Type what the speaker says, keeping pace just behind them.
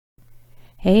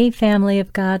Hey, family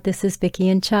of God, this is Vicki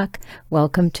and Chuck.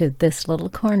 Welcome to this little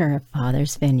corner of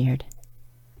Father's Vineyard.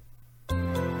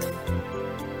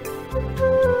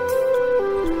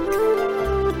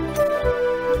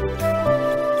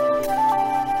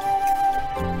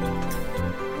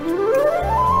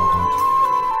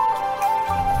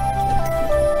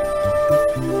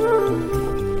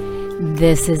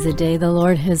 This is a day the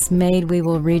Lord has made. We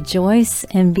will rejoice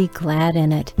and be glad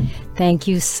in it. Thank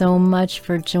you so much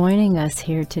for joining us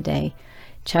here today.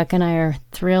 Chuck and I are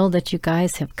thrilled that you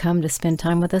guys have come to spend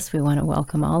time with us. We want to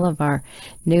welcome all of our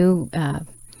new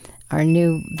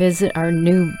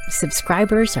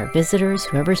subscribers, our visitors,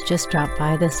 whoever's just dropped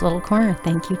by this little corner.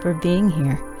 Thank you for being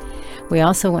here. We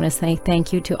also want to say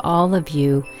thank you to all of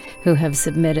you who have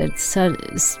submitted some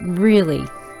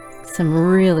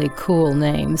really cool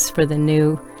names for the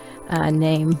new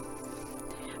name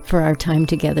for our time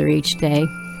together each day.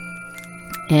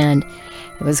 And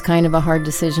it was kind of a hard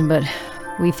decision, but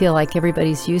we feel like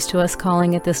everybody's used to us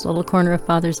calling it this little corner of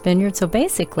Father's Vineyard. So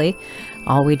basically,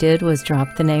 all we did was drop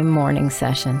the name Morning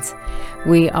Sessions.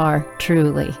 We are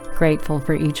truly grateful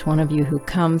for each one of you who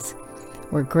comes.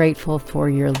 We're grateful for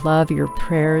your love, your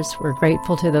prayers. We're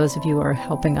grateful to those of you who are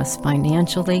helping us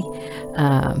financially.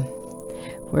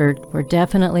 We're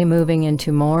definitely moving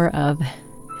into more of,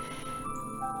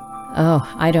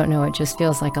 I don't know, it just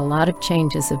feels like a lot of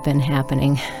changes have been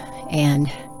happening,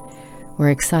 and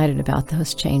we're excited about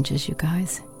those changes, you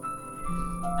guys.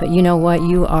 But you know what?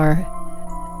 You are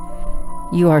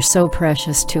so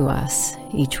precious to us,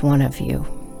 each one of you,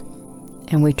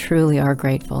 and we truly are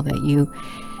grateful that you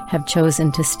have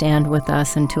chosen to stand with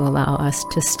us and to allow us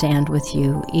to stand with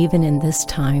you, even in this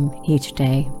time each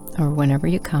day or whenever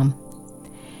you come.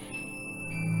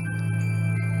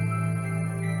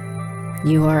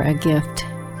 You are a gift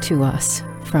to us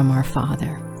from our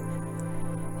Father,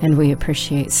 and we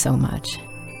appreciate so much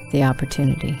the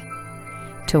opportunity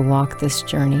to walk this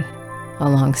journey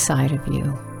alongside of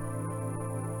you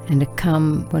and to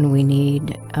come when we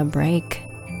need a break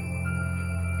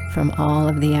from all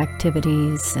of the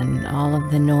activities and all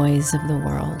of the noise of the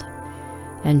world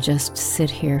and just sit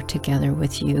here together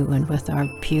with you and with our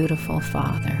beautiful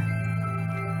Father.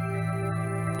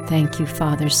 Thank you,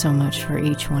 Father, so much for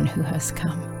each one who has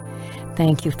come.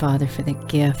 Thank you, Father, for the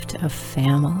gift of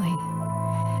family.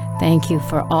 Thank you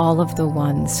for all of the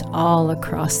ones all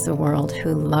across the world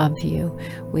who love you.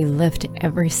 We lift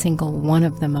every single one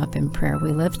of them up in prayer.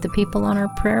 We lift the people on our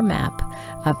prayer map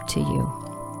up to you.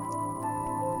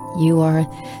 You are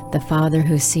the Father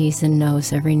who sees and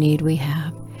knows every need we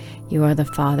have. You are the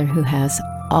Father who has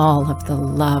all of the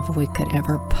love we could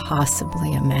ever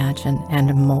possibly imagine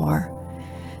and more.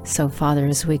 So, Father,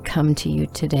 as we come to you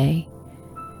today,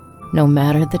 no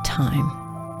matter the time,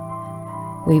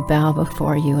 we bow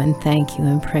before you and thank you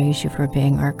and praise you for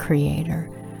being our Creator.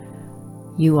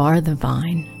 You are the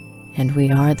vine, and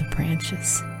we are the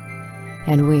branches,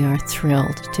 and we are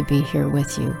thrilled to be here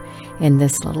with you in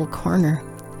this little corner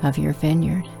of your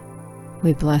vineyard.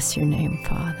 We bless your name,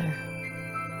 Father.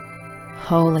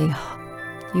 Holy,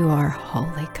 you are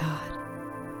holy God.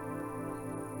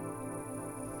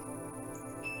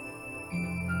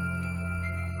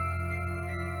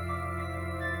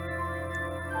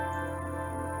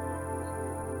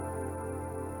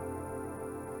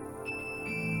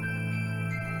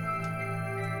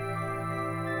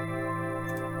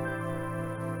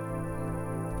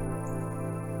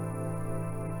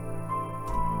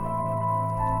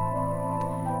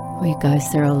 Well, you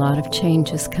guys, there are a lot of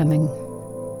changes coming.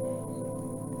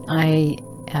 I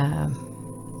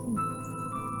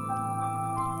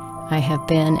have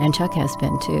been, and Chuck has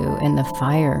been too, in the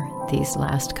fire these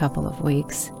last couple of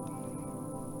weeks.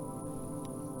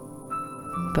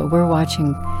 But we're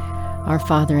watching our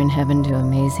Father in heaven do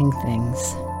amazing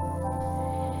things.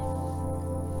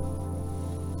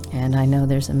 And I know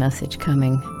there's a message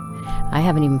coming. I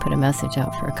haven't even put a message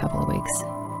out for a couple of weeks.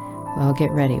 Well, get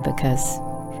ready, because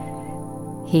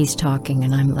He's talking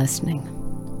and I'm listening.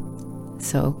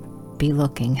 So be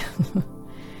looking.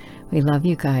 We love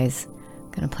you guys.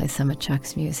 I'm going to play some of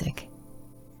Chuck's music.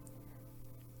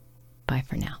 Bye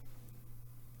for now.